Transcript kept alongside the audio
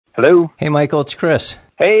Hello. Hey, Michael, it's Chris.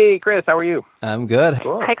 Hey, Chris, how are you? I'm good.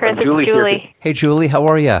 Cool. Hi, Chris. I'm It's Julie. Julie. Hey, Julie, how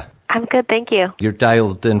are you? I'm good, thank you. You're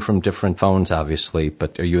dialed in from different phones, obviously,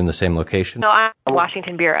 but are you in the same location? No, I'm at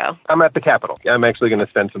Washington Bureau. I'm at the Capitol. I'm actually going to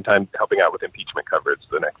spend some time helping out with impeachment coverage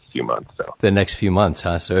the next few months. So The next few months,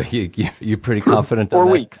 huh? So you're pretty confident or on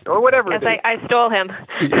that? weeks, or whatever Yes, it is. I stole him.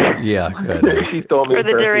 Yeah, good. She stole me For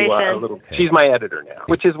the a few while, duration. a little. She's my editor now,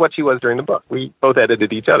 which is what she was during the book. We both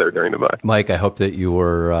edited each other during the book. Mike, I hope that you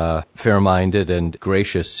were fair-minded and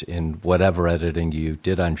gracious in whatever editing you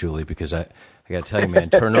did on Julie, because I got to tell you, man,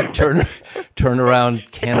 turn around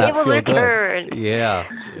cannot Tables feel are good. turned. Yeah.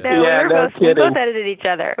 No, Yeah, no we kidding. both edited each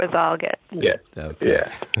other. It was all good. Yeah. Okay.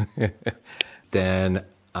 Yeah. Then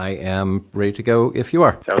I am ready to go if you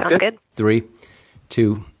are. Sounds Sounds good. 3,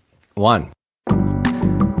 2, 1.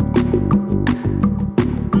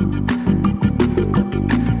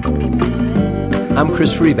 I'm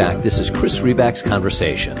Chris Reback. This is Chris Reback's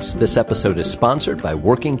Conversations. This episode is sponsored by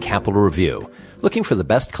Working Capital Review. Looking for the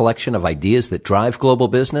best collection of ideas that drive global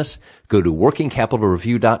business? Go to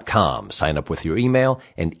workingcapitalreview.com, sign up with your email,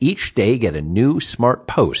 and each day get a new smart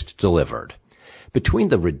post delivered. Between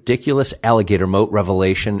the ridiculous alligator moat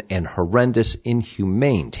revelation and horrendous,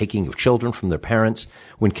 inhumane taking of children from their parents,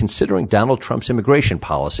 when considering Donald Trump's immigration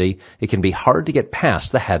policy, it can be hard to get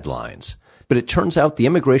past the headlines. But it turns out the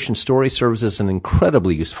immigration story serves as an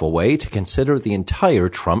incredibly useful way to consider the entire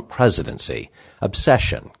Trump presidency.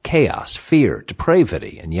 Obsession, chaos, fear,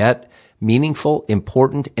 depravity, and yet meaningful,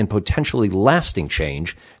 important, and potentially lasting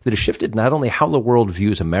change that has shifted not only how the world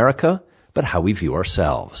views America, but how we view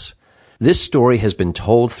ourselves. This story has been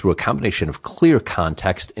told through a combination of clear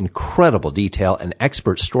context, incredible detail, and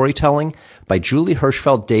expert storytelling by Julie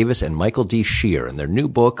Hirschfeld Davis and Michael D. Shear in their new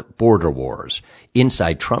book, Border Wars,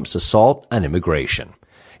 Inside Trump's Assault on Immigration.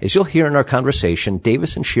 As you'll hear in our conversation,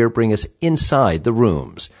 Davis and Shear bring us inside the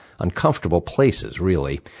rooms, uncomfortable places,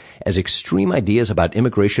 really, as extreme ideas about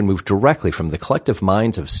immigration move directly from the collective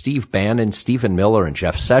minds of Steve Bannon, Stephen Miller, and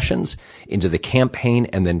Jeff Sessions into the campaign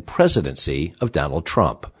and then presidency of Donald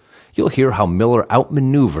Trump. You'll hear how Miller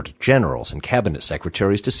outmaneuvered generals and cabinet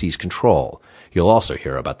secretaries to seize control. You'll also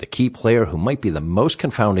hear about the key player who might be the most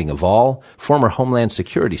confounding of all, former Homeland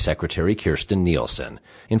Security Secretary Kirstjen Nielsen.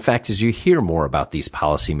 In fact, as you hear more about these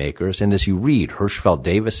policymakers and as you read Hirschfeld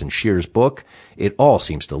Davis and Shear's book, it all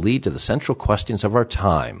seems to lead to the central questions of our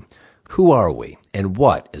time. Who are we, and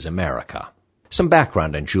what is America? Some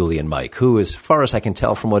background on Julie and Mike, who, as far as I can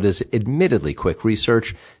tell from what is admittedly quick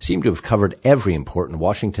research, seem to have covered every important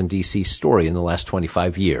Washington, D.C. story in the last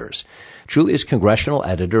 25 years. Julie is congressional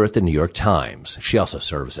editor at the New York Times. She also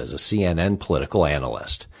serves as a CNN political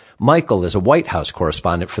analyst. Michael is a White House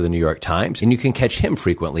correspondent for the New York Times, and you can catch him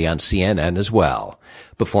frequently on CNN as well.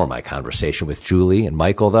 Before my conversation with Julie and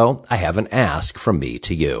Michael, though, I have an ask from me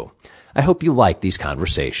to you. I hope you like these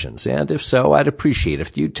conversations, and if so, I'd appreciate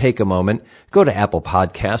if you'd take a moment, go to Apple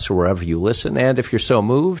Podcasts or wherever you listen, and if you're so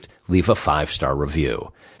moved, leave a 5-star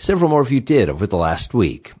review. Several more of you did over the last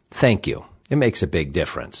week. Thank you. It makes a big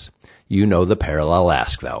difference. You know the parallel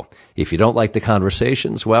ask, though. If you don't like the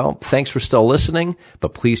conversations, well, thanks for still listening,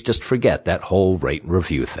 but please just forget that whole rate and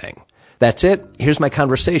review thing. That's it. Here's my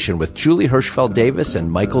conversation with Julie Hirschfeld Davis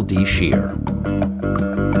and Michael D. Shear.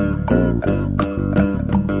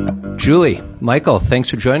 Julie, Michael, thanks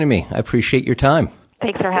for joining me. I appreciate your time.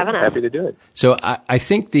 Thanks for having us. Happy to do it. So I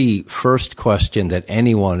think the first question that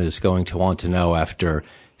anyone is going to want to know after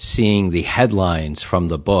seeing the headlines from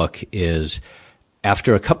the book is,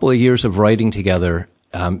 after a couple of years of writing together,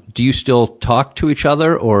 do you still talk to each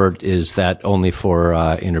other, or is that only for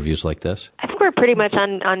interviews like this? I think we're pretty much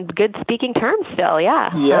on good speaking terms still,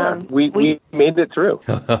 yeah. Yeah, we made it through.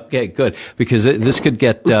 Okay, good, because this could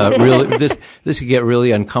get really this could get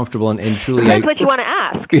really uncomfortable. And Julie, That's what you want to ask.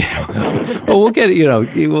 Well,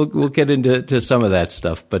 we'll get into some of that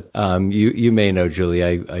stuff. But you may know, Julie,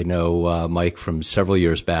 I know Mike from several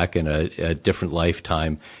years back in a different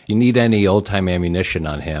lifetime. You need any old time ammunition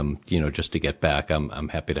on him, just to get back. I'm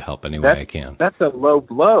happy to help any way I can. That's a low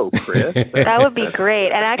blow, Chris. That would be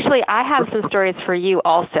great. And actually, I have some stories for you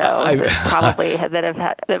also that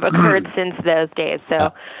have occurred since those days.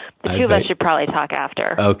 So the two of us should probably talk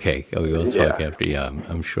after. Okay, we'll talk after. Yeah,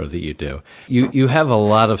 I'm sure that you do. You have a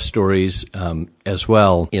lot of stories as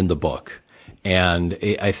well in the book, and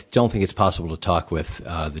I don't think it's possible to talk with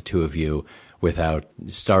the two of you without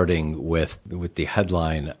starting with the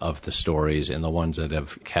headline of the stories and the ones that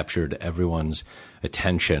have captured everyone's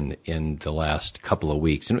attention in the last couple of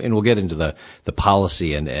weeks. And we'll get into the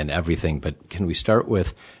policy and everything, but can we start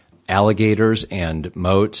with, alligators and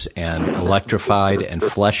moats and electrified and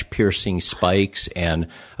flesh-piercing spikes. And,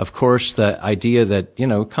 of course, the idea that,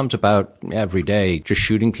 comes about every day, just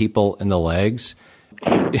shooting people in the legs.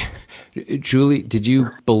 Julie, did you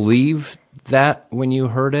believe that when you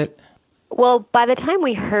heard it? Well, by the time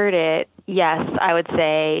we heard it, yes, I would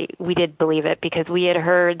say we did believe it, because we had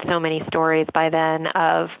heard so many stories by then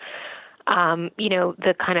of,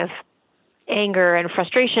 the kind of anger and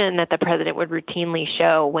frustration that the president would routinely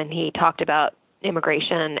show when he talked about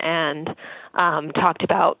immigration and talked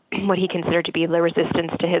about what he considered to be the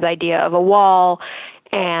resistance to his idea of a wall,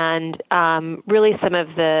 and really some of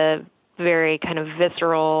the very kind of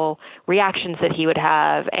visceral reactions that he would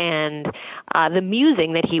have, and the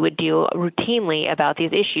musing that he would do routinely about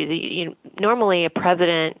these issues. Normally, a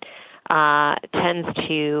president tends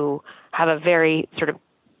to have a very sort of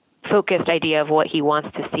focused idea of what he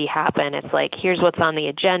wants to see happen. It's like, here's what's on the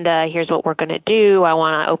agenda, here's what we're going to do, I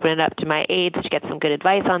want to open it up to my aides to get some good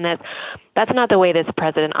advice on this. That's not the way this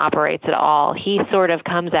president operates at all. He sort of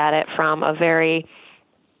comes at it from a very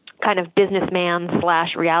kind of businessman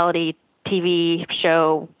 / reality TV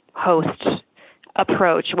show host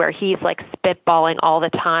approach, where he's like spitballing all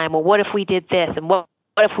the time. Well, what if we did this? And what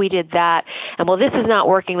if we did that? And well, this is not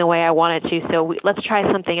working the way I want it to, so let's try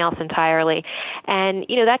something else entirely. And,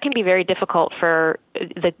 that can be very difficult for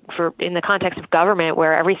in the context of government,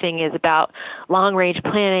 where everything is about long-range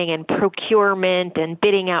planning and procurement and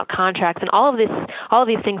bidding out contracts, and all of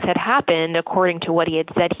these things had happened according to what he had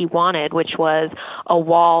said he wanted, which was a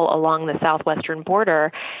wall along the southwestern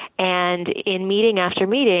border. And in meeting after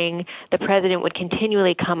meeting, the president would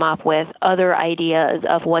continually come up with other ideas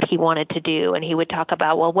of what he wanted to do, and he would talk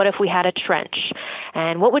about, well, what if we had a trench,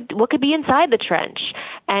 and what could be inside the trench?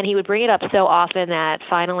 And he would bring it up so often that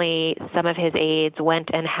finally some of his aides went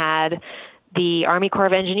and had the Army Corps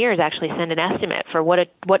of Engineers actually send an estimate for what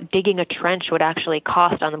digging a trench would actually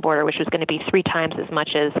cost on the border, which was going to be 3 times as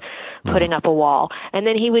much as putting up a wall. And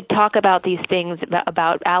then he would talk about these things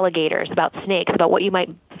about alligators, about snakes, about what you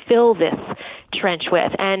might fill this trench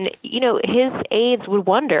with. And, his aides would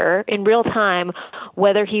wonder in real time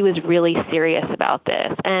whether he was really serious about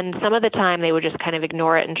this. And some of the time they would just kind of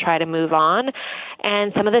ignore it and try to move on.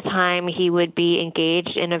 And some of the time he would be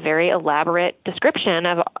engaged in a very elaborate description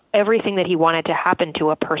of everything that he wanted to happen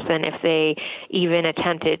to a person if they even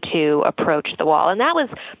attempted to approach the wall. And that was,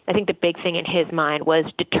 I think, the big thing in his mind was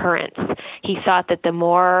deterrence. He thought that the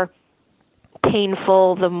more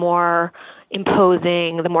painful, the more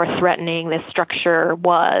imposing, the more threatening this structure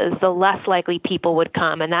was, the less likely people would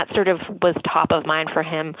come. And that sort of was top of mind for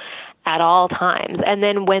him at all times. And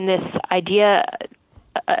then when this idea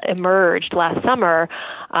emerged last summer,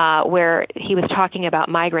 where he was talking about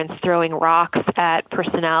migrants throwing rocks at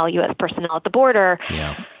U.S. personnel at the border,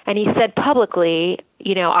 and he said publicly,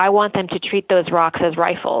 I want them to treat those rocks as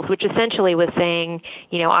rifles, which essentially was saying,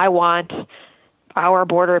 I want our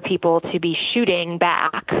border people to be shooting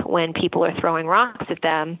back when people are throwing rocks at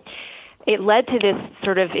them. It led to this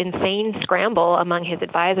sort of insane scramble among his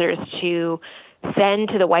advisors to send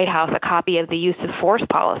to the White House a copy of the use of force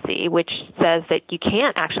policy, which says that you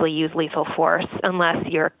can't actually use lethal force unless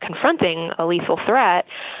you're confronting a lethal threat.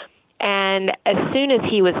 And as soon as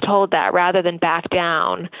he was told that, rather than back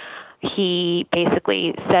down, he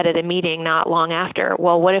basically said at a meeting not long after,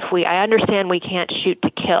 well, what if I understand we can't shoot to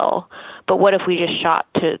kill, but what if we just shot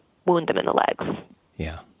to wound them in the legs?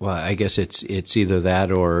 Yeah. Well, I guess it's either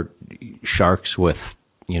that or sharks with,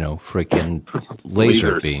 freaking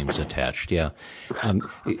laser beams attached. Yeah.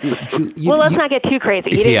 Let's not get too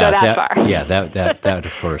crazy. He didn't go that far. Yeah, that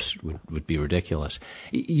of course would be ridiculous.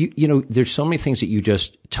 There's so many things that you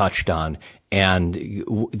just touched on, and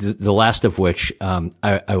the last of which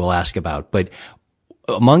I will ask about. But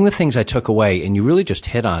among the things I took away, and you really just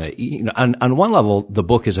hit on it, on one level, the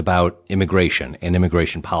book is about immigration and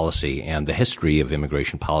immigration policy and the history of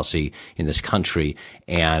immigration policy in this country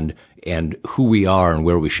and who we are and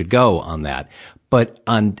where we should go on that. But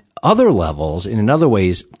on other levels, and in other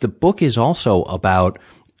ways, the book is also about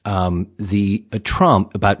Trump's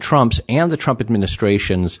and the Trump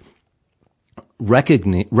administration's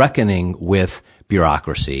reckoning with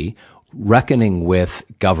bureaucracy, reckoning with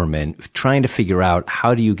government, trying to figure out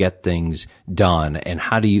how do you get things done and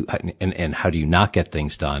how do you not get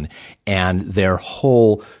things done, and their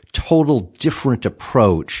whole total different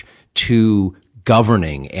approach to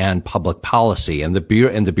governing and public policy, and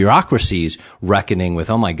the bureaucracies reckoning with,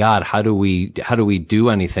 oh my God, how do we do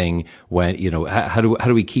anything when, how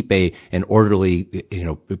do we keep an orderly,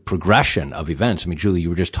 progression of events? I mean, Julie, you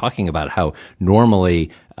were just talking about how normally,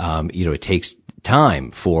 it takes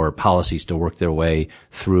time for policies to work their way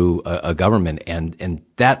through a government, and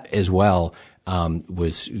that as well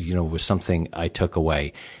was something I took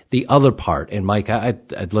away. The other part, and Mike,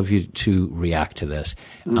 I'd love you to react to this.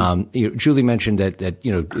 Julie mentioned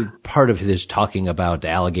that part of this talking about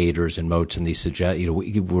alligators and moats and these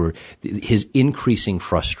were his increasing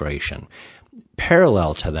frustration.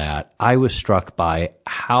 Parallel to that, I was struck by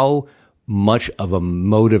how much of a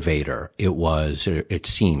motivator it was, or it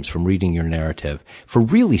seems from reading your narrative, for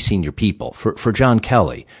really senior people, for John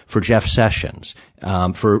Kelly, for Jeff Sessions,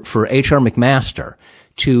 for H.R. McMaster,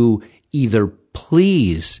 to either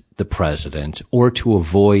please the president or to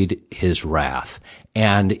avoid his wrath.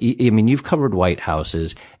 And I mean, you've covered White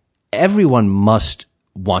Houses. Everyone must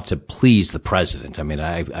want to please the president. I mean,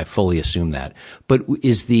 I fully assume that. But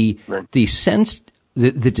is the sense,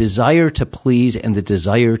 the desire to please and the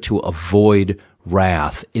desire to avoid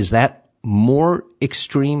wrath, is that more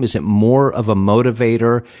extreme? Is it more of a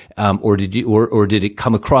motivator, or did it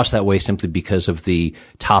come across that way simply because of the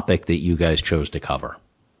topic that you guys chose to cover?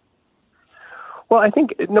 Well, I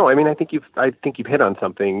think you've hit on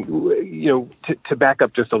something. To back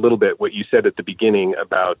up just a little bit, what you said at the beginning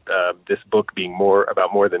about this book being more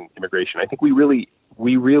than immigration. I think we really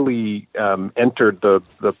entered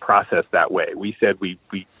the process that way. We said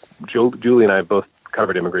Julie and I both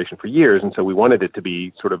covered immigration for years, and so we wanted it to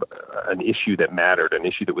be sort of an issue that mattered, an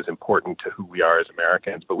issue that was important to who we are as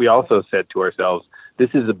Americans. But we also said to ourselves, this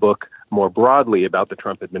is a book more broadly about the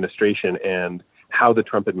Trump administration and how the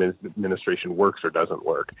Trump administration works or doesn't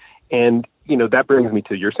work. And, that brings me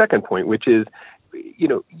to your second point, which is,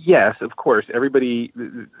 yes, of course, everybody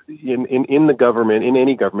in the government, in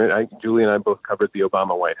any government, Julie and I both covered the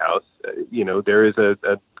Obama White House. There is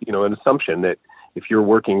an assumption that if you're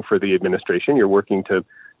working for the administration, you're working to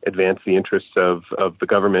advance the interests of the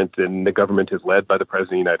government, and the government is led by the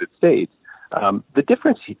President of the United States. The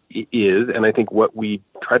difference is, and I think what we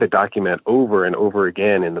try to document over and over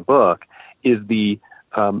again in the book, is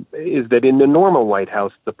that in the normal White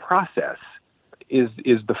House, the process is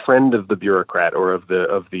the friend of the bureaucrat or of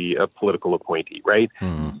the political appointee, right?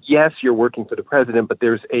 Mm-hmm. Yes, you're working for the president, but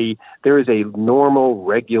there is a normal,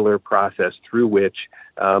 regular process through which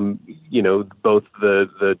both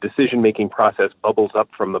the decision-making process bubbles up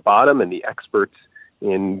from the bottom, and the experts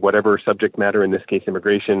in whatever subject matter, in this case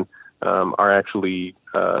immigration, are actually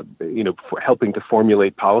helping to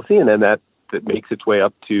formulate policy, and then that makes its way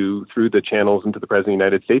up through the channels into the President of the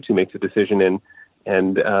United States, who makes a decision,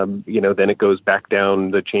 and then it goes back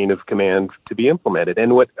down the chain of command to be implemented.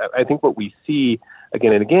 And what we see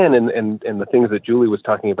again and again, and the things that Julie was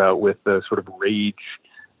talking about with the sort of rages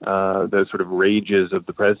of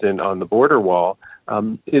the president on the border wall,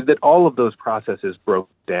 is that all of those processes broke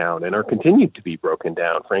down and are continued to be broken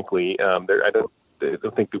down. Frankly, I don't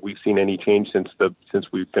think that we've seen any change since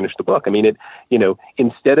we finished the book. I mean,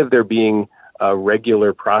 instead of there being a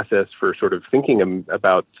regular process for sort of thinking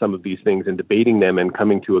about some of these things and debating them and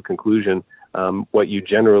coming to a conclusion, what you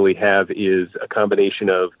generally have is a combination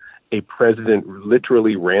of a president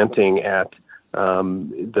literally ranting at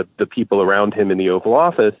the people around him in the Oval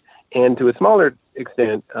Office, and to a smaller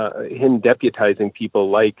extent, him deputizing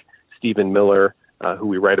people like Stephen Miller, who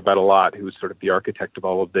we write about a lot, who's sort of the architect of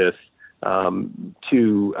all of this,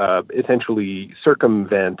 to essentially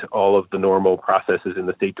circumvent all of the normal processes in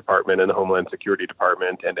the State Department and the Homeland Security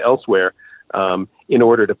Department and elsewhere, in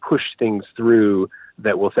order to push things through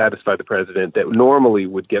that will satisfy the president that normally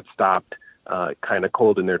would get stopped kind of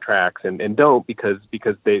cold in their tracks and don't because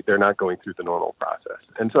they're not going through the normal process.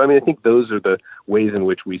 And so, I think those are the ways in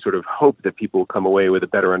which we sort of hope that people will come away with a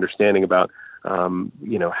better understanding about,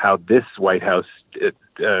 how this White House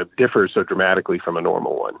differs so dramatically from a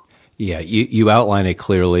normal one. Yeah, you outline it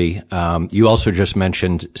clearly. You also just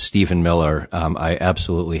mentioned Stephen Miller. I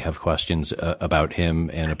absolutely have questions about him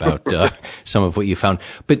and about some of what you found.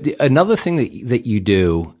 But another thing that you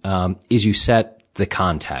do is you set the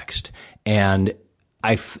context. And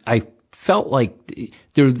I felt like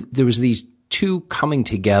there was these two coming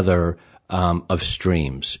together of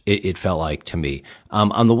streams, it felt like to me.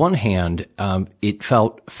 On the one hand, it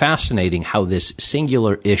felt fascinating how this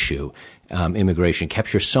singular issue, immigration,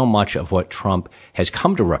 captures so much of what Trump has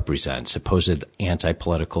come to represent: supposed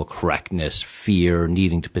anti-political correctness, fear,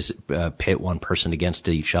 needing to pit one person against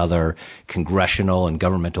each other, congressional and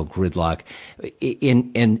governmental gridlock.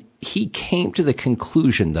 And he came to the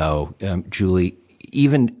conclusion, though, Julie,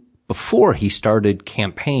 even before he started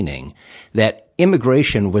campaigning, that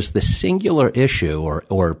immigration was the singular issue,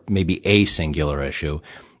 or maybe a singular issue,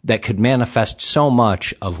 that could manifest so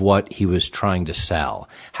much of what he was trying to sell.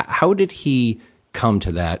 How did he come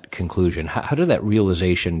to that conclusion? How did that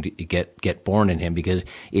realization get born in him? Because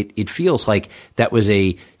it feels like that was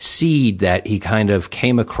a seed that he kind of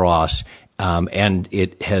came across, and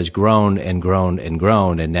it has grown and grown and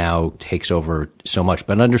grown, and now takes over so much.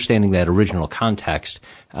 But understanding that original context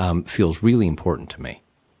feels really important to me.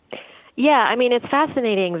 Yeah, I mean, it's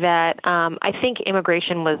fascinating that I think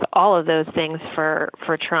immigration was all of those things for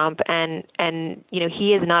Trump, and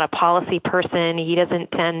he is not a policy person. He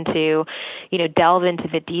doesn't tend to delve into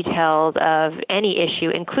the details of any issue,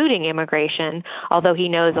 including immigration, although he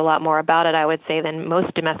knows a lot more about it, I would say, than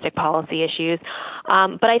most domestic policy issues.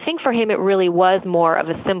 But I think for him it really was more of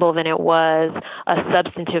a symbol than it was a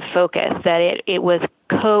substantive focus, that it was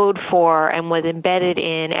code for and was embedded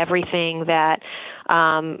in everything that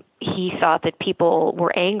he thought that people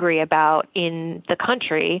were angry about in the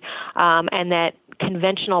country, and that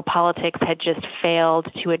conventional politics had just failed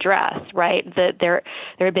to address, right? There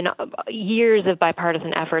had been years of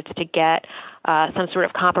bipartisan efforts to get some sort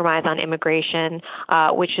of compromise on immigration,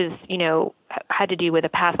 which is, had to do with a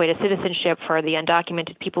pathway to citizenship for the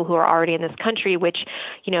undocumented people who are already in this country, which,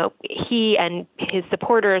 he and his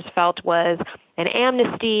supporters felt was an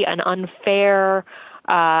amnesty, an unfair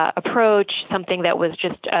approach, something that was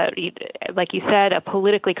just, like you said, a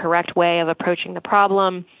politically correct way of approaching the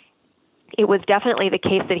problem. It was definitely the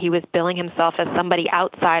case that he was billing himself as somebody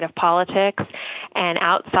outside of politics and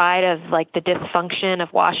outside of the dysfunction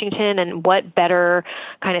of Washington. And what better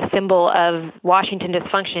kind of symbol of Washington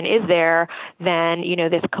dysfunction is there than,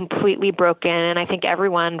 this completely broken, and I think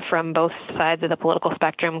everyone from both sides of the political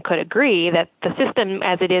spectrum could agree that the system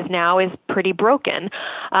as it is now is pretty broken.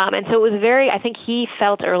 And so it was I think he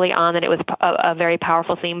felt early on that it was a very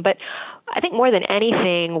powerful theme. But I think more than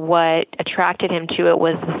anything, what attracted him to it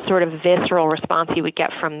was the sort of visceral response he would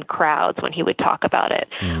get from crowds when he would talk about it.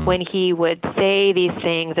 When he would say these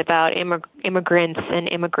things about immigrants and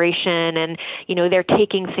immigration and, they're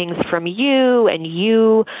taking things from you, and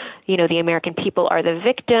you, the American people are the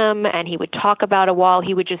victim, and he would talk about a wall,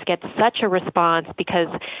 he would just get such a response because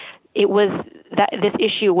it was that this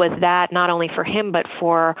issue was that not only for him but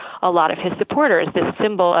for a lot of his supporters, this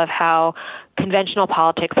symbol of how conventional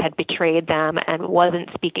politics had betrayed them and wasn't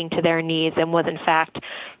speaking to their needs and was in fact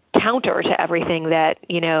counter to everything that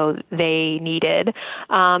they needed,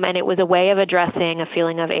 and it was a way of addressing a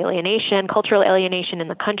feeling of alienation, cultural alienation in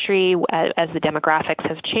the country as the demographics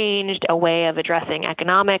have changed, a way of addressing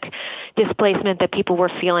economic displacement that people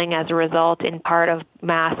were feeling as a result in part of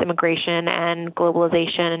mass immigration and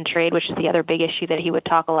globalization and trade, which is the other big issue that he would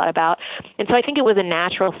talk a lot about. And so I think it was a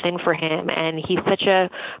natural thing for him, and he's such a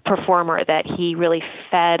performer that he really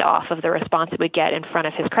fed off of the response it would get in front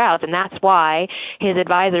of his crowds, and that's why his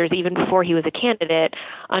advisors, even before he was a candidate,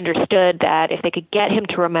 understood that if they could get him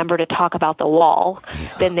to remember to talk about the wall,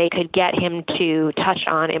 then they could get him to touch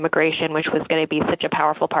on immigration, which was going to be such a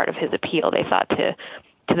powerful part of his appeal, they thought, to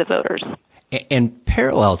the voters. And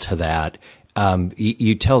parallel to that,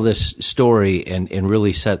 you tell this story and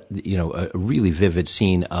really set, a really vivid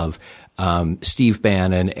scene of Steve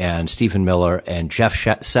Bannon and Stephen Miller and Jeff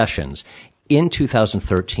Sessions in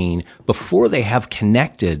 2013, before they have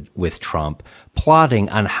connected with Trump, plotting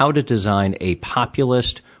on how to design a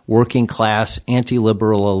populist, working class,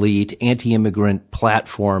 anti-liberal elite, anti-immigrant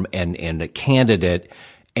platform and a candidate.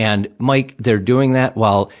 And Mike, they're doing that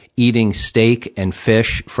while eating steak and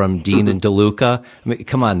fish from Dean and DeLuca. I mean,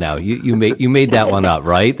 come on now, you made that one up,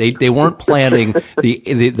 right? They weren't planning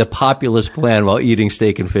the populist plan while eating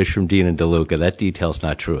steak and fish from Dean and DeLuca. That detail's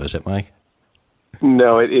not true, is it, Mike?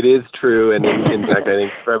 No, it is true, and in fact, I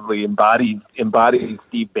think probably embodied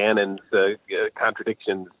Steve Bannon's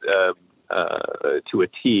contradictions to a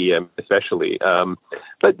T, especially.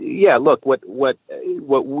 But yeah, look, what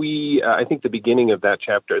we I think the beginning of that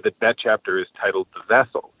chapter is titled "The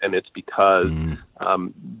Vessel," and it's because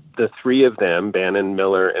the three of them, Bannon,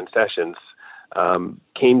 Miller, and Sessions,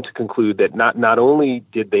 came to conclude that not only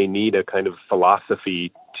did they need a kind of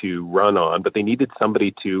philosophy to run on, but they needed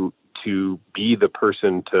somebody to be the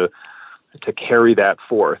person to carry that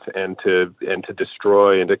forth and to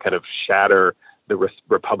destroy and to kind of shatter the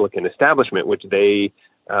Republican establishment, which they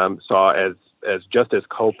saw as just as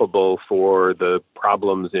culpable for the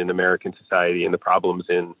problems in American society and the problems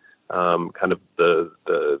in kind of the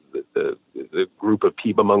group of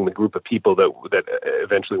people among the group of people that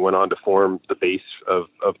eventually went on to form the base of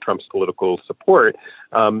Trump's political support.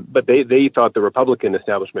 But they thought the Republican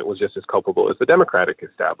establishment was just as culpable as the Democratic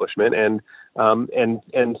establishment, and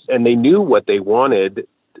they knew what they wanted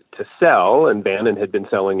to sell, and Bannon had been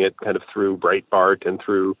selling it kind of through Breitbart and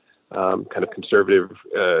through kind of conservative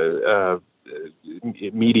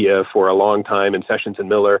media for a long time, and Sessions and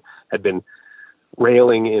Miller had been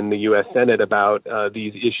railing in the U.S. Senate about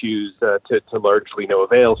these issues to largely no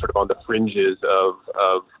avail, sort of on the fringes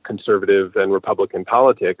of conservative and Republican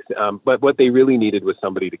politics. But what they really needed was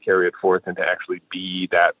somebody to carry it forth and to actually be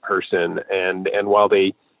that person. And while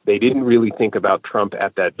they didn't really think about Trump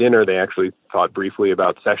at that dinner, they actually thought briefly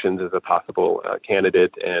about Sessions as a possible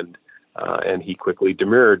candidate, and he quickly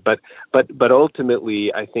demurred. But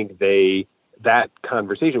ultimately, I think that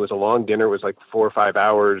conversation was a long dinner. It was like 4 or 5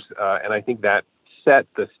 hours, and I think that set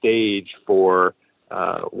the stage for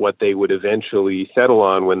what they would eventually settle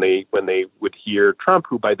on when they would hear Trump,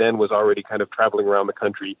 who by then was already kind of traveling around the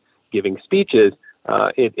country giving speeches.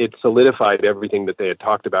 It solidified everything that they had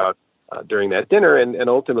talked about during that dinner, and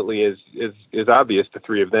ultimately, is obvious, the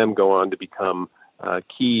three of them go on to become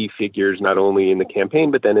key figures not only in the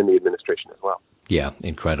campaign but then in the administration as well. Yeah,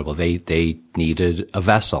 incredible. They needed a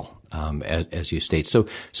vessel. As you state. So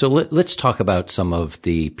let's talk about some of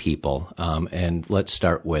the people, and let's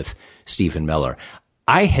start with Stephen Miller.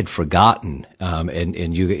 I had forgotten,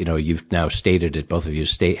 and you've now stated it. Both of you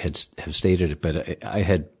have stated it, but I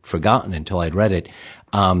had forgotten until I'd read it.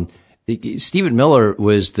 Stephen Miller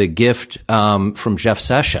was the gift from Jeff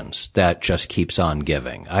Sessions that just keeps on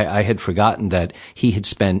giving. I had forgotten that he had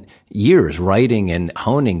spent years writing and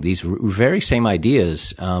honing these very same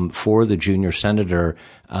ideas for the junior senator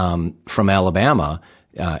from Alabama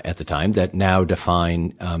at the time that now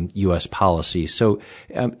define U.S. policy. So,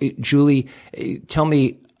 Julie, tell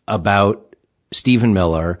me about Stephen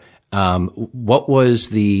Miller. What was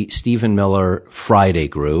the Stephen Miller Friday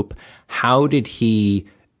group? How did he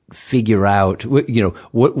figure out,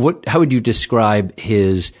 how would you describe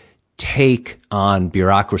his take on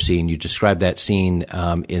bureaucracy? And you described that scene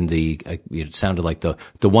in it sounded like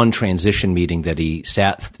the one transition meeting that he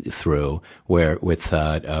sat through where with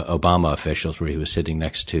Obama officials, where he was sitting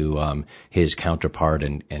next to his counterpart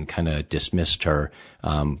and kind of dismissed her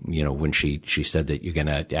when she said that you're going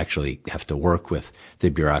to actually have to work with the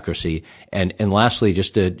bureaucracy. And lastly,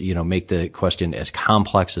 just to make the question as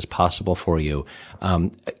complex as possible for you,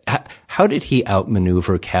 how did he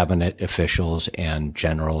outmaneuver cabinet officials and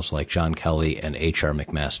generals like John Kelly and H.R.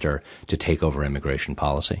 McMaster to take over immigration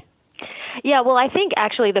policy? Yeah, well, I think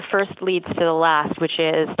actually the first leads to the last, which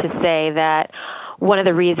is to say that one of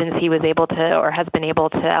the reasons he was able to, or has been able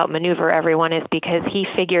to, outmaneuver everyone is because he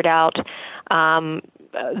figured out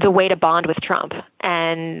the way to bond with Trump.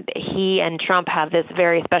 And he and Trump have this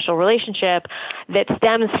very special relationship that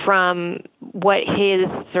stems from what his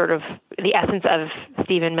sort of the essence of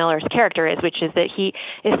Stephen Miller's character is, which is that he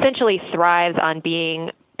essentially thrives on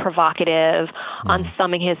being provocative, on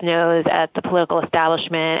thumbing his nose at the political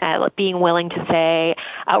establishment, at being willing to say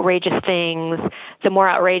outrageous things. The more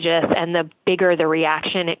outrageous and the bigger the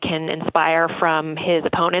reaction it can inspire from his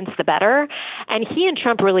opponents, the better. And he and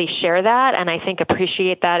Trump really share that, and I think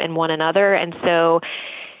appreciate that in one another. And so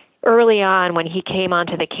early on, when he came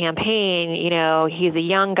onto the campaign, he's a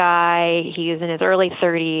young guy, he's in his early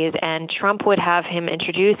 30s, and Trump would have him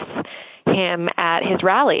introduce him at his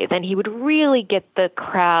rallies, and he would really get the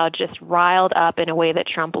crowd just riled up in a way that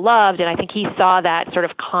Trump loved. And I think he saw that sort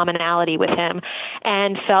of commonality with him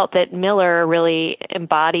and felt that Miller really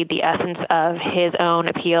embodied the essence of his own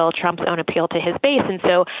appeal, Trump's own appeal to his base, and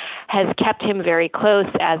so has kept him very close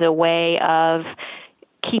as a way of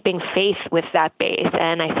keeping faith with that base.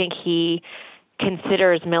 And I think he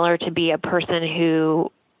considers Miller to be a person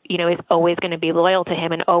who is always going to be loyal to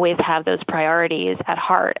him and always have those priorities at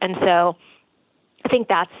heart. And so I think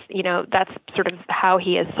that's sort of how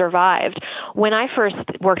he has survived. When I first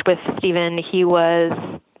worked with Stephen, he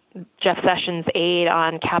was Jeff Sessions' aide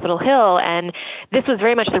on Capitol Hill, and this was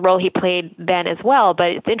very much the role he played then as well. But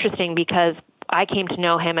it's interesting because I came to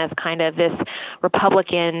know him as kind of this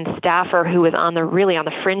Republican staffer who was really on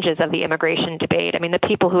the fringes of the immigration debate. I mean, the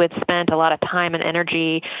people who had spent a lot of time and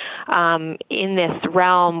energy in this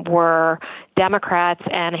realm were Democrats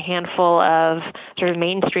and a handful of sort of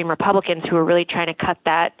mainstream Republicans who were really trying to cut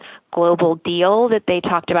that global deal that they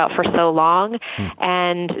talked about for so long.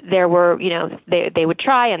 And there were, they would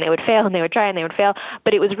try and they would fail and they would try and they would fail.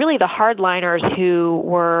 But it was really the hardliners who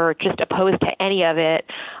were just opposed to any of it,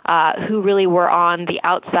 who really were on the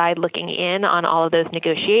outside looking in on all of those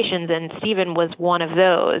negotiations. And Stephen was one of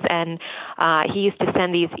those. And he used to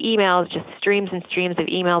send these emails, just streams and streams of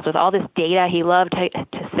emails with all this data he loved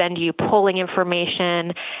to send you, pulling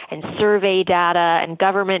information and survey data and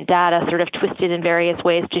government data sort of twisted in various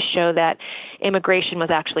ways to show that immigration was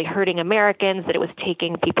actually hurting Americans, that it was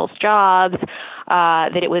taking people's jobs,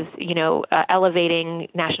 that it was, elevating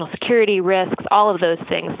national security risks, all of those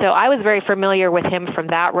things. So I was very familiar with him from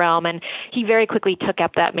that realm, and he very quickly took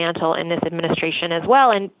up that mantle in this administration as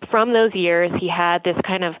well. And from those years, he had this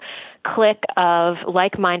kind of clique of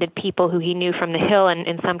like-minded people who he knew from the Hill and,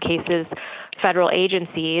 in some cases, federal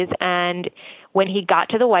agencies. And when he got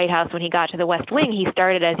to the White House, when he got to the West Wing, he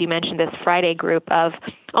started, as you mentioned, this Friday group of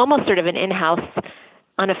almost sort of an in-house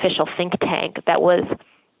unofficial think tank that was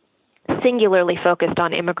singularly focused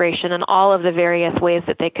on immigration and all of the various ways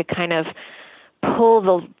that they could kind of pull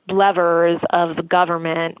the levers of the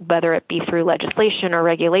government, whether it be through legislation or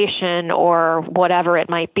regulation or whatever it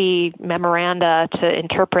might be, memoranda to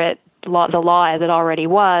interpret the law as it already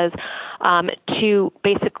was, to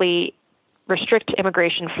basically restrict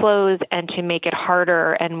immigration flows and to make it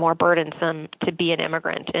harder and more burdensome to be an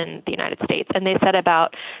immigrant in the United States. And they set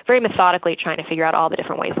about very methodically trying to figure out all the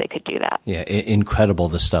different ways they could do that. Yeah, incredible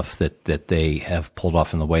the stuff that they have pulled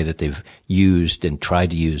off in the way that they've used and tried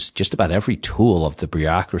to use just about every tool of the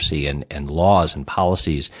bureaucracy and laws and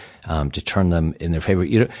policies to turn them in their favor.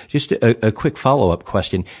 Just a quick follow-up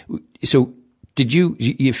question. So did you,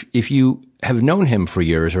 if you have known him for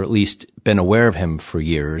years, or at least been aware of him for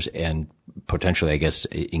years, and potentially, I guess,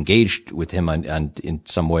 engaged with him on in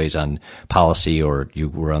some ways on policy, or you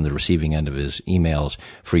were on the receiving end of his emails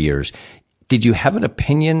for years, did you have an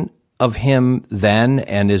opinion of him then,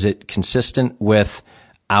 and is it consistent with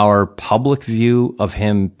our public view of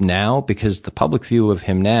him now? Because the public view of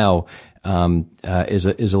him now is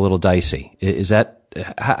a little dicey. Is that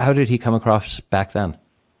how did he come across back then?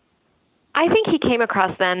 I think he came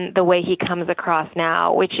across then the way he comes across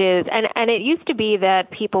now, which is, and it used to be that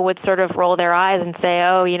people would sort of roll their eyes and say,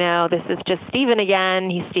 oh, this is just Stephen again.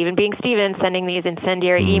 He's Stephen being Stephen, sending these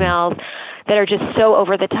incendiary emails that are just so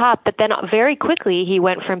over the top. But then very quickly he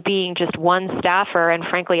went from being just one staffer, and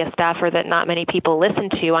frankly a staffer that not many people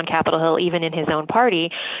listened to on Capitol Hill, even in his own party,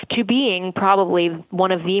 to being probably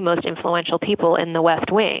one of the most influential people in the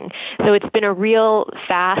West Wing. So it's been a real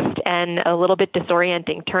fast and a little bit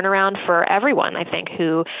disorienting turnaround for everyone, I think,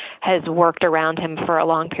 who has worked around him for a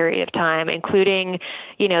long period of time, including,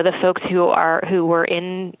 the folks who were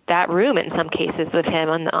in that room in some cases with him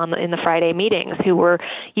in the Friday meetings, who were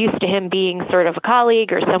used to him being sort of a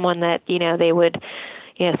colleague or someone that, they would,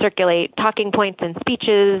 circulate talking points and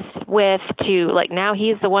speeches with, to like now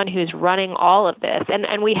he's the one who's running all of this.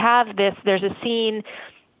 And we have this, there's a scene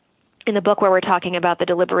in the book where we're talking about the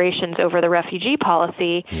deliberations over the refugee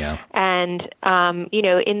policy. Yeah. And,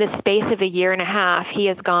 in the space of a year and a half, he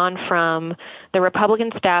has gone from the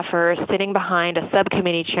Republican staffer sitting behind a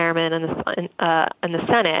subcommittee chairman in the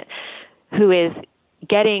Senate, who is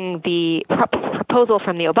getting the proposal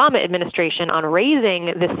from the Obama administration on raising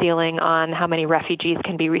the ceiling on how many refugees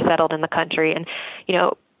can be resettled in the country, and,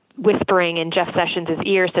 whispering in Jeff Sessions'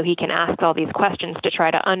 ear so he can ask all these questions to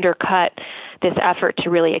try to undercut this effort to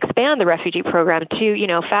really expand the refugee program,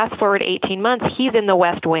 to, fast forward 18 months, he's in the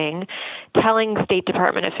West Wing telling State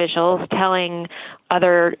Department officials, telling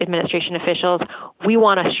other administration officials, we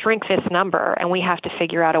want to shrink this number and we have to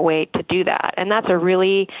figure out a way to do that. And that's a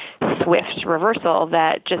really swift reversal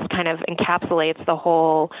that just kind of encapsulates the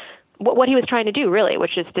whole what he was trying to do, really,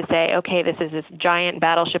 which is to say, okay, this is this giant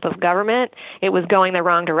battleship of government. It was going the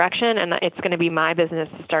wrong direction, and it's going to be my business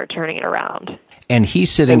to start turning it around. And he's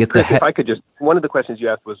sitting at Chris, the head. If I could just, one of the questions you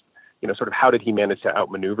asked was, sort of how did he manage to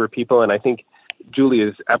outmaneuver people? And I think Julie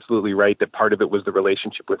is absolutely right that part of it was the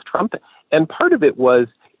relationship with Trump, and part of it was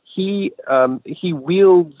he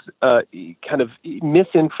wields kind of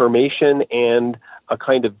misinformation and a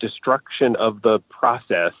kind of destruction of the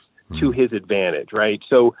process to his advantage, right?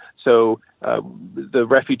 So the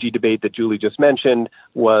refugee debate that Julie just mentioned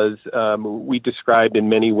was, we described in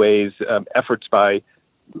many ways efforts by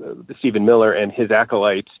Stephen Miller and his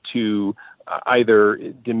acolytes to either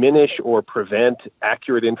diminish or prevent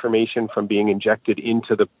accurate information from being injected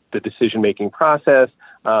into the decision-making process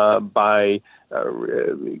by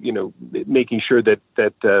making sure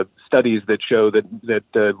that studies that show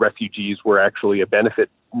that refugees were actually a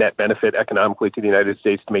net benefit economically to the United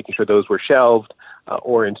States, to making sure those were shelved,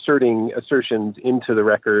 or inserting assertions into the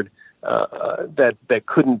record that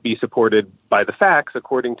couldn't be supported by the facts,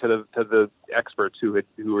 according to the experts who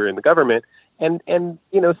were in the government, and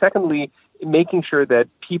secondly, making sure that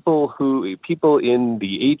people in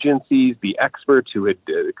the agencies, the experts who had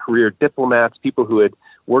career diplomats, people who had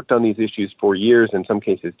worked on these issues for years, in some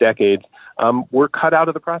cases decades, were cut out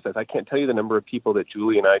of the process. I can't tell you the number of people that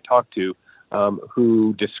Julie and I talked to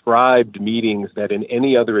who described meetings that in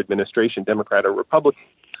any other administration, Democrat or Republican,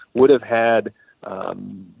 would have had a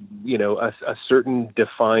certain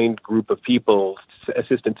defined group of people,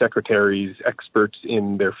 assistant secretaries, experts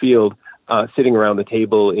in their field, sitting around the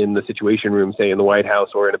table in the Situation Room, say in the White House,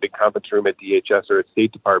 or in a big conference room at DHS or at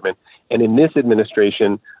State Department. And in this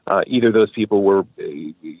administration, either those people were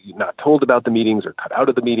not told about the meetings or cut out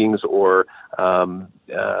of the meetings, or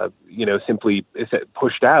simply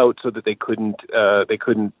pushed out so that they couldn't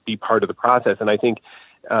be part of the process. And I think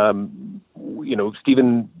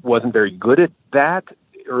Stephen wasn't very good at that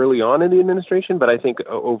early on in the administration, but I think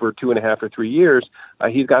over 2.5 or 3 years,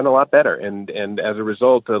 he's gotten a lot better. And as a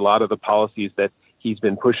result, a lot of the policies that he's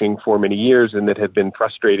been pushing for many years and that have been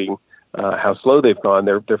frustrating how slow they've gone,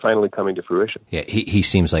 they're finally coming to fruition. Yeah, he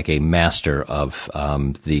seems like a master of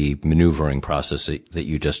the maneuvering process that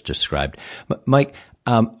you just described. Mike,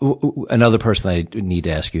 another person I need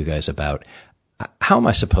to ask you guys about, how am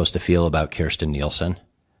I supposed to feel about Kirstjen Nielsen?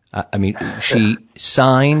 I mean, she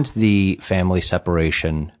signed the family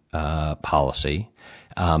separation policy,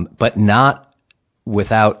 but not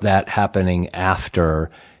without that happening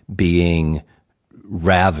after being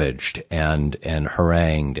ravaged and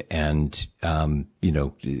harangued and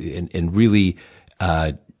really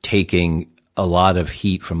taking a lot of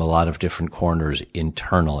heat from a lot of different corners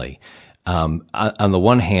internally. On the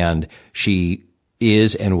one hand, she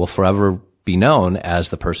is and will forever be known as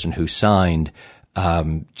the person who signed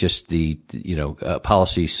just the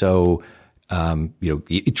policy. So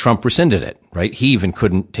Trump rescinded it, right? He even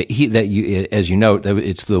couldn't as you note,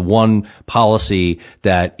 it's the one policy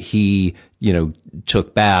that he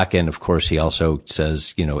took back, and of course he also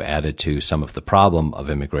says added to some of the problem of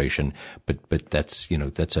immigration, but that's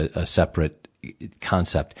a separate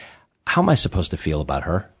concept. How am I supposed to feel about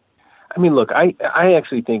her? I mean, look, I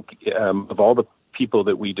actually think of all the people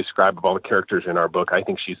that we describe, of all the characters in our book, I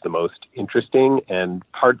think she's the most interesting, and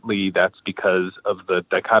partly that's because of the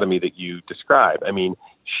dichotomy that you describe. I mean,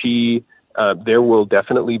 there will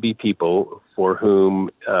definitely be people for whom,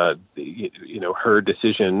 her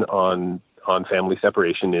decision on family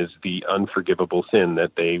separation is the unforgivable sin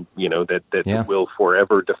that they, that will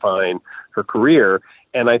forever define her career.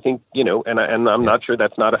 And I think, and I'm not sure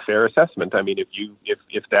that's not a fair assessment. I mean, if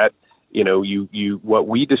that, what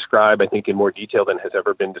we describe, I think, in more detail than has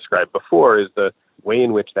ever been described before, is the way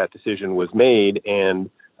in which that decision was made, and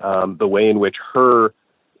the way in which her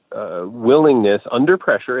willingness, under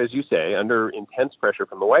pressure, as you say, under intense pressure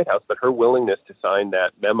from the White House, but her willingness to sign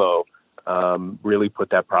that memo really put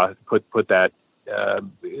that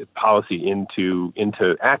policy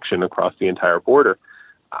into action across the entire border.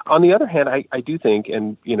 On the other hand, I do think,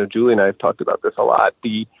 and Julie and I have talked about this a lot,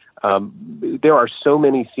 there are so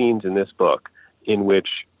many scenes in this book in which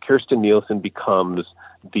Kirstjen Nielsen becomes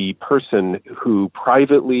the person who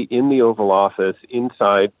privately in the Oval Office,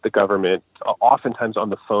 inside the government, oftentimes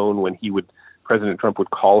on the phone when President Trump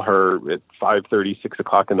would call her at 5:30, 6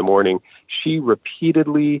 o'clock in the morning, she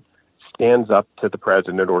repeatedly stands up to the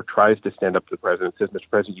president, or tries to stand up to the president, says, Mr.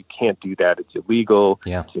 President, you can't do that. It's illegal.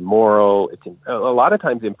 Yeah. It's immoral. It's a lot of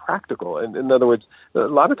times impractical. And in other words, a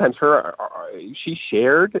lot of times she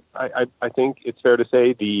shared, I think it's fair to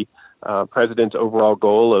say, the president's overall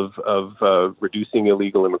goal of reducing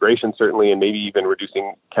illegal immigration, certainly, and maybe even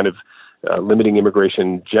reducing kind of limiting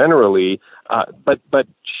immigration generally. But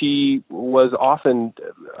she was often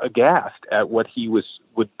aghast at what he would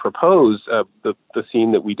propose. The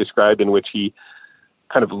scene that we described in which he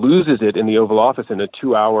kind of loses it in the Oval Office in a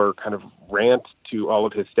 2-hour kind of rant to all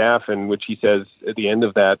of his staff, in which he says at the end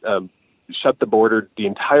of that, shut the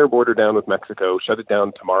entire border down with Mexico, shut it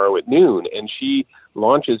down tomorrow at noon. And she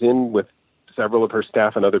launches in with several of her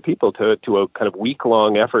staff and other people to a kind of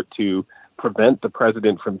week-long effort to prevent the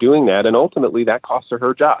president from doing that. And ultimately that costs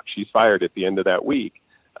her job. She's fired at the end of that week.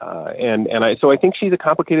 So I think she's a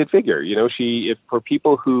complicated figure. If for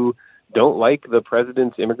people who don't like the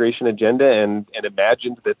president's immigration agenda and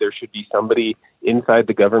imagined that there should be somebody inside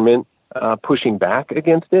the government pushing back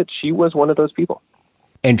against it, she was one of those people.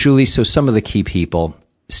 And Julie, so some of the key people,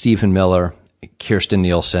 Stephen Miller, Kirstjen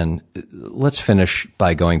Nielsen. Let's finish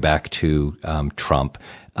by going back to Trump.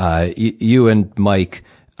 You and Mike,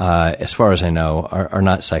 as far as I know, are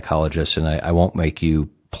not psychologists, and I won't make you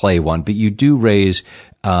play one, but you do raise,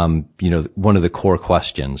 one of the core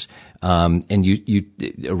questions, and you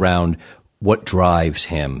around what drives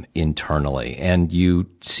him internally. And you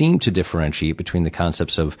seem to differentiate between the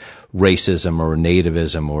concepts of racism or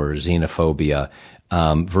nativism or xenophobia.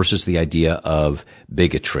 versus the idea of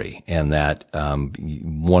bigotry. And that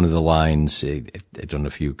one of the lines, I don't know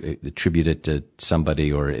if you attribute it to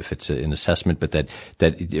somebody or if it's an assessment, but that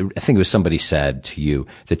I think it was somebody said to you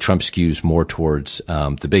that Trump skews more towards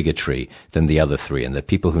the bigotry than the other three, and that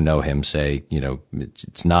people who know him say,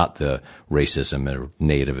 it's not the racism or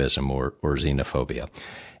nativism or xenophobia.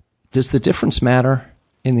 Does the difference matter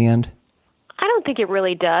in the end? I don't think it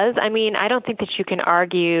really does. I mean, I don't think that you can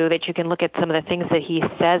argue that you can look at some of the things that he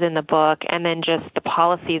says in the book and then just the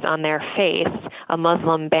policies on their face, a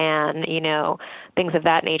Muslim ban, things of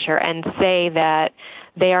that nature, and say that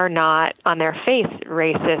they are not on their face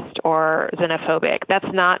racist or xenophobic.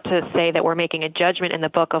 That's not to say that we're making a judgment in the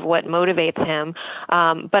book of what motivates him.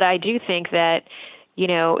 But I do think that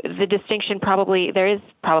the distinction there is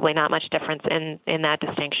probably not much difference in that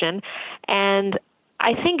distinction. And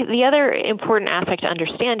I think the other important aspect to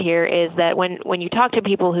understand here is that when you talk to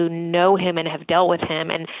people who know him and have dealt with him,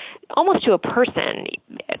 and almost to a person,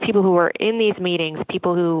 people who were in these meetings,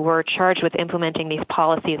 people who were charged with implementing these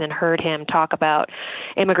policies and heard him talk about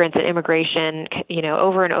immigrants and immigration,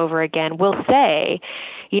 over and over again, will say,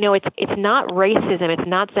 it's not racism, it's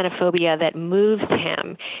not xenophobia that moves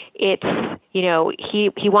him. It's,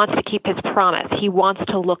 he wants to keep his promise. He wants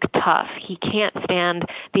to look tough. He can't stand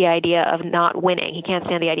the idea of not winning. He can't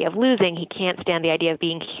stand the idea of losing. He can't stand the idea of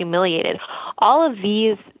being humiliated. All of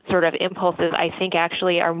these sort of impulses, I think,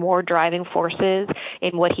 actually are more driving forces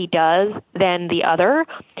in what he does than the other.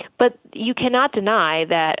 But you cannot deny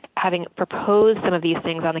that having proposed some of these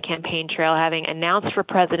things on the campaign trail, having announced for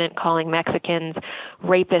president calling Mexicans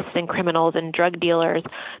rapists and criminals and drug dealers,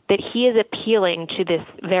 that he is appealing to this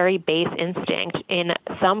very base instinct in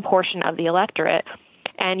some portion of the electorate.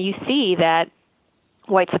 And you see that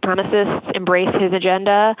white supremacists embrace his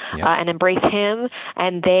agenda and embrace him,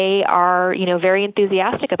 and they are, very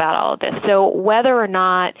enthusiastic about all of this. So whether or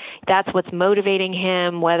not that's what's motivating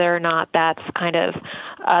him, whether or not that's kind of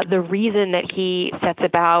the reason that he sets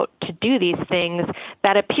about to do these things,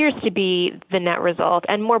 that appears to be the net result.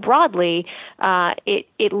 And more broadly,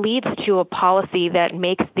 it leads to a policy that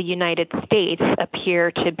makes the United States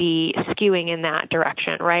appear to be skewing in that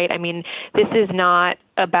direction, right? I mean, this is not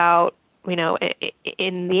about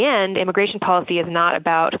in the end, immigration policy is not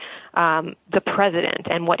about the president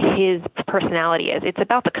and what his personality is. It's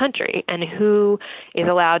about the country and who is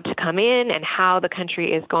allowed to come in and how the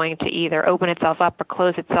country is going to either open itself up or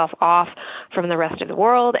close itself off from the rest of the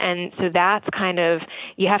world. And so that's kind of,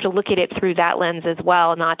 you have to look at it through that lens as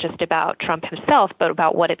well, not just about Trump himself, but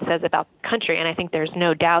about what it says about the country. And I think there's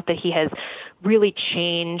no doubt that he has really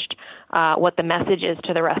changed what the message is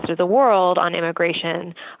to the rest of the world on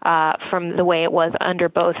immigration from the way it was under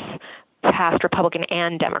both past Republican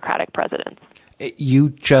and Democratic presidents. You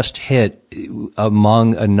just hit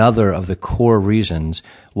among another of the core reasons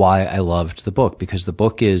why I loved the book, because the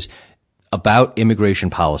book is about immigration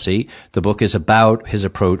policy. The book is about his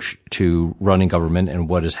approach to running government and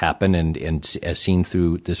what has happened and as seen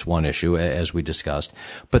through this one issue, as we discussed.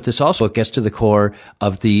 But this also gets to the core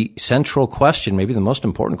of the central question, maybe the most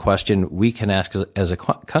important question we can ask as a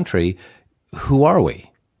country: who are we?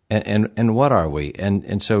 And what are we?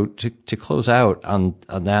 And so to close out on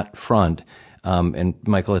that front, and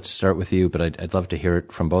Michael, let's start with you, but I'd love to hear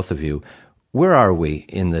it from both of you. Where are we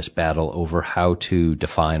in this battle over how to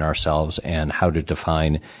define ourselves and how to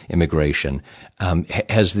define immigration?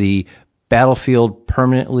 Has the battlefield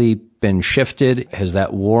permanently been shifted? Has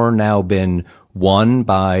that war now been won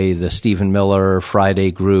by the Stephen Miller, Friday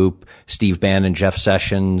Group, Steve Bannon, Jeff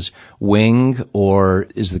Sessions wing, or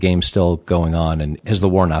is the game still going on and has the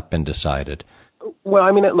war not been decided? Well,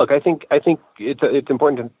 I mean, look, I think it's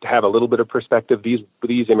important to have a little bit of perspective.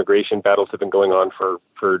 These immigration battles have been going on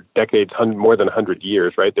for decades, more than 100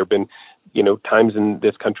 years, right? There have been, times in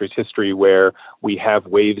this country's history where we have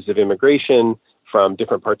waves of immigration from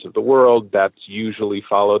different parts of the world. That's usually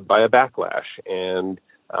followed by a backlash, and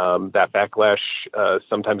that backlash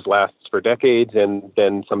sometimes lasts for decades, and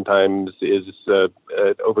then sometimes is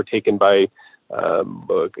overtaken by a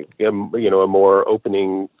more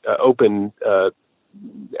open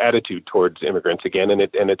attitude towards immigrants again, and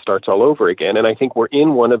it starts all over again. And I think we're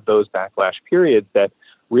in one of those backlash periods that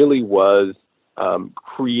really was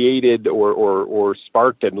created or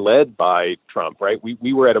sparked and led by Trump, right?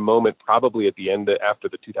 We were at a moment probably at the end after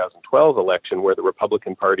the 2012 election where the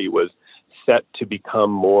Republican Party was set to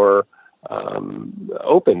become more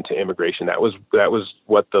open to immigration. That was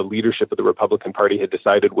what the leadership of the Republican Party had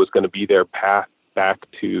decided was going to be their path back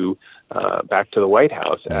to the White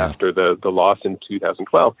House after the loss in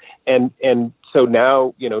 2012. And so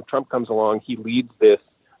now, Trump comes along, he leads this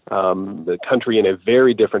the country in a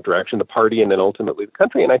very different direction, the party and then ultimately the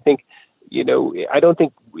country. And I think, I don't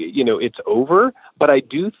think, it's over, but I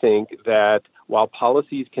do think that while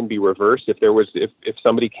policies can be reversed, if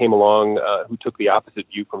somebody came along who took the opposite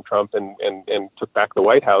view from Trump and took back the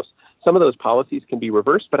White House, some of those policies can be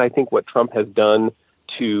reversed. But I think what Trump has done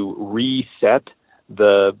to reset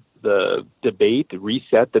the debate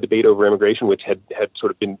over immigration, which had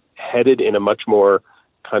sort of been headed in a much more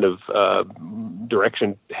kind of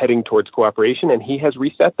direction heading towards cooperation, and he has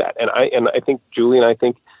reset that. And I think, Julie,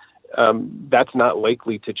 that's not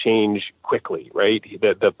likely to change quickly, right?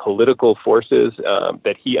 The political forces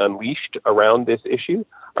that he unleashed around this issue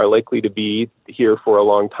are likely to be here for a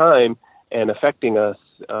long time and affecting us,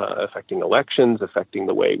 affecting elections, affecting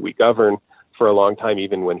the way we govern for a long time,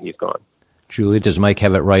 even when he's gone. Julie, does Mike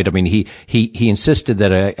have it right? I mean, he insisted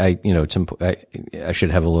that I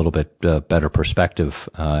should have a little bit better perspective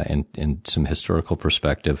and some historical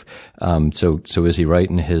perspective. So is he right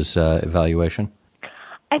in his evaluation?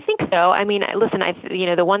 I think so. I mean, listen,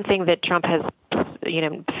 the one thing that Trump has,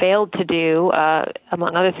 failed to do,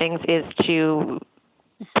 among other things, is to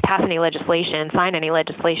pass any legislation, sign any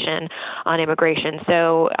legislation on immigration.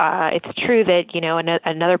 So it's true that,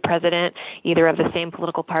 another president, either of the same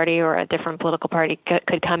political party or a different political party,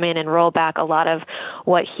 could come in and roll back a lot of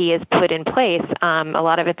what he has put in place. A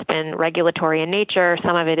lot of it's been regulatory in nature.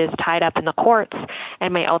 Some of it is tied up in the courts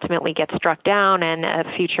and may ultimately get struck down, and a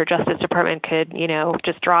future Justice Department could,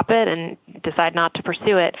 just drop it and decide not to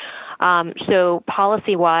pursue it. So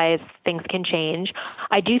policy-wise, things can change.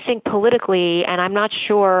 I do think politically, and I'm not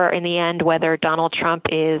sure in the end whether Donald Trump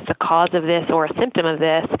is the cause of this or a symptom of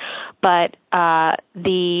this, but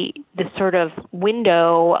the sort of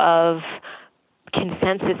window of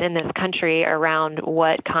consensus in this country around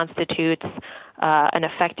what constitutes an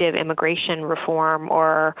effective immigration reform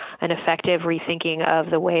or an effective rethinking of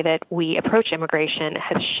the way that we approach immigration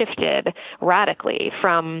has shifted radically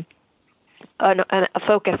from a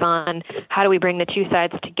focus on how do we bring the two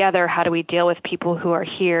sides together, how do we deal with people who are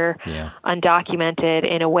here undocumented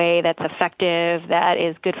in a way that's effective, that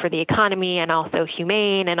is good for the economy and also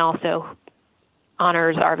humane and also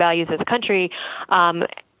honors our values as a country.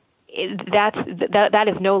 That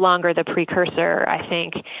is no longer the precursor, I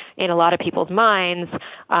think, in a lot of people's minds.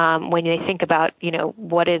 When they think about,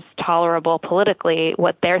 what is tolerable politically,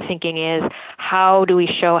 what they're thinking is, how do we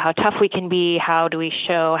show how tough we can be? How do we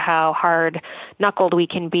show how hard-knuckled we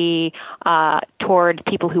can be toward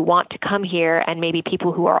people who want to come here and maybe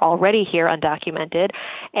people who are already here undocumented?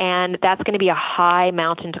 And that's going to be a high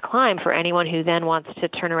mountain to climb for anyone who then wants to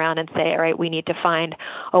turn around and say, all right, we need to find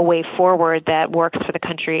a way forward that works for the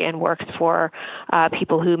country and works for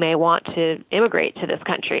people who may want to immigrate to this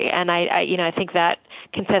country. And I think that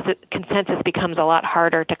consensus becomes a lot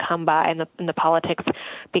harder to come by, and the politics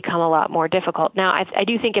become a lot more difficult. Now, I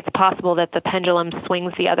do think it's possible that the pendulum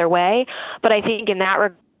swings the other way, but I think in that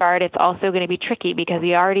regard, it's also going to be tricky because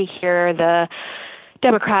you already hear the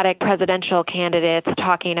Democratic presidential candidates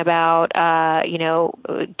talking about,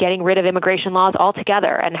 getting rid of immigration laws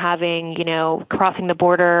altogether and having, crossing the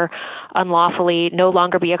border unlawfully no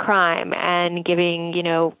longer be a crime, and giving,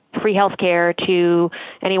 free health care to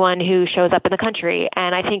anyone who shows up in the country.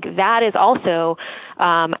 And I think that is also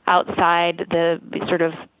outside the sort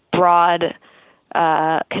of broad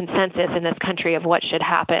consensus in this country of what should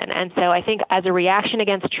happen. And so I think as a reaction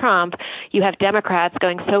against Trump, you have Democrats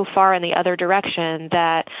going so far in the other direction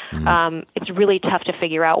that it's really tough to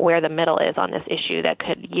figure out where the middle is on this issue that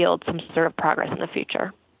could yield some sort of progress in the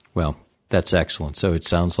future. Well, that's excellent. So it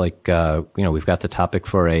sounds like, we've got the topic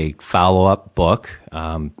for a follow-up book,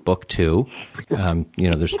 book 2.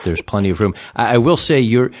 There's plenty of room. I will say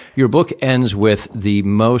your book ends with the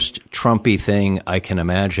most Trumpy thing I can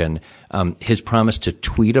imagine, his promise to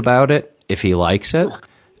tweet about it if he likes it.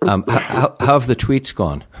 How have the tweets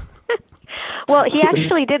gone? Well, he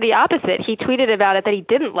actually did the opposite. He tweeted about it that he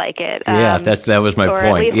didn't like it. That was my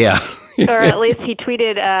point. Or at least he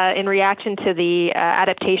tweeted in reaction to the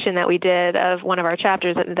adaptation that we did of one of our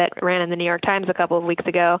chapters that ran in the New York Times a couple of weeks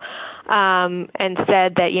ago, and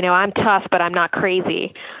said that, I'm tough, but I'm not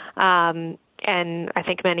crazy. And I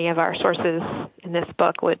think many of our sources in this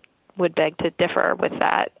book would beg to differ with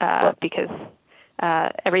that because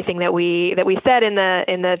everything that we said in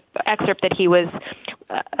the excerpt that he was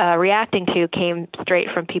reacting to came straight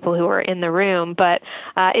from people who were in the room. But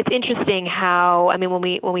it's interesting how,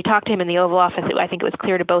 when we talked to him in the Oval Office, I think it was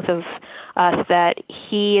clear to both of us that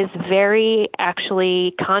he is very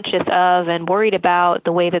actually conscious of and worried about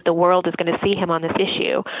the way that the world is going to see him on this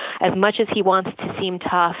issue. As much as he wants to seem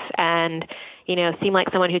tough and seem like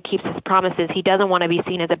someone who keeps his promises. He doesn't want to be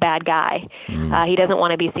seen as a bad guy. He doesn't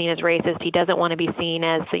want to be seen as racist. He doesn't want to be seen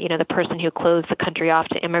as, the person who closed the country off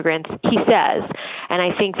to immigrants, he says. And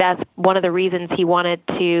I think that's one of the reasons he wanted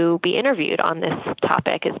to be interviewed on this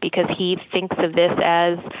topic, is because he thinks of this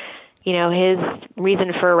as, his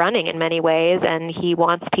reason for running in many ways, and he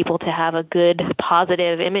wants people to have a good,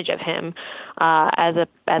 positive image of him as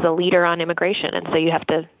a leader on immigration. And so you have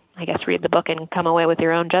to, I guess, read the book and come away with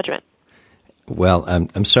your own judgment. Well,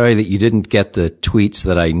 I'm sorry that you didn't get the tweets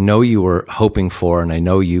that I know you were hoping for, and I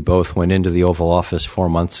know you both went into the Oval Office 4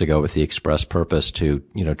 months ago with the express purpose to,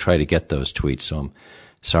 try to get those tweets. So I'm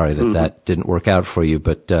sorry that that didn't work out for you,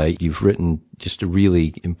 but you've written just a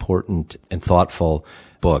really important and thoughtful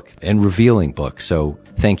book and revealing book. So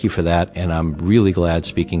thank you for that. And I'm really glad,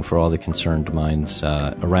 speaking for all the concerned minds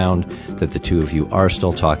around, that the two of you are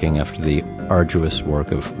still talking after the arduous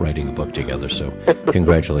work of writing a book together. So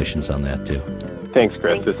congratulations on that too. Thanks,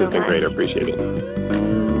 Chris. This has been great. I appreciate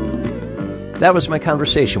it. That was my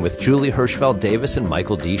conversation with Julie Hirschfeld Davis and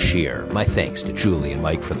Michael D. Shear. My thanks to Julie and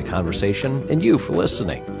Mike for the conversation, and you for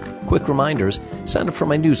listening. Quick reminders, sign up for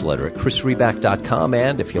my newsletter at chrisreback.com,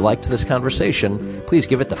 and if you liked this conversation, please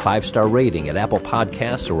give it the 5-star rating at Apple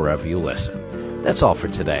Podcasts or wherever you listen. That's all for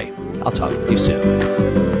today. I'll talk with you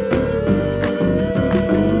soon.